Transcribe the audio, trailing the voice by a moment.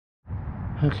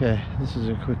Okay, this is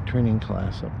a quick training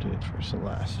class update for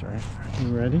Celeste, right? You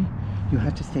ready? You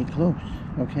have to stay close,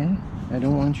 okay? I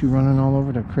don't want you running all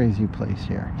over the crazy place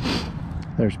here.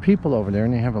 There's people over there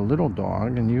and they have a little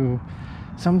dog, and you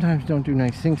sometimes don't do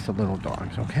nice things to little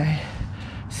dogs, okay?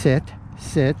 Sit,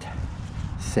 sit,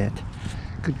 sit.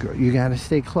 Good girl. You gotta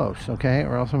stay close, okay?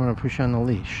 Or else I'm gonna push you on the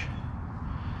leash.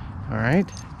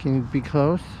 Alright? Can you be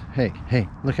close? Hey, hey,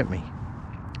 look at me.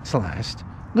 Celeste,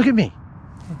 look at me.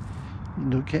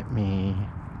 Look at me.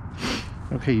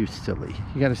 Okay, you silly.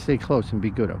 You gotta stay close and be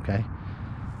good, okay?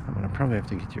 I'm gonna probably have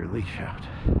to get your leash out.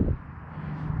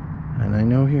 And I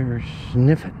know you're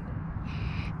sniffing.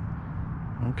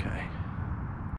 Okay.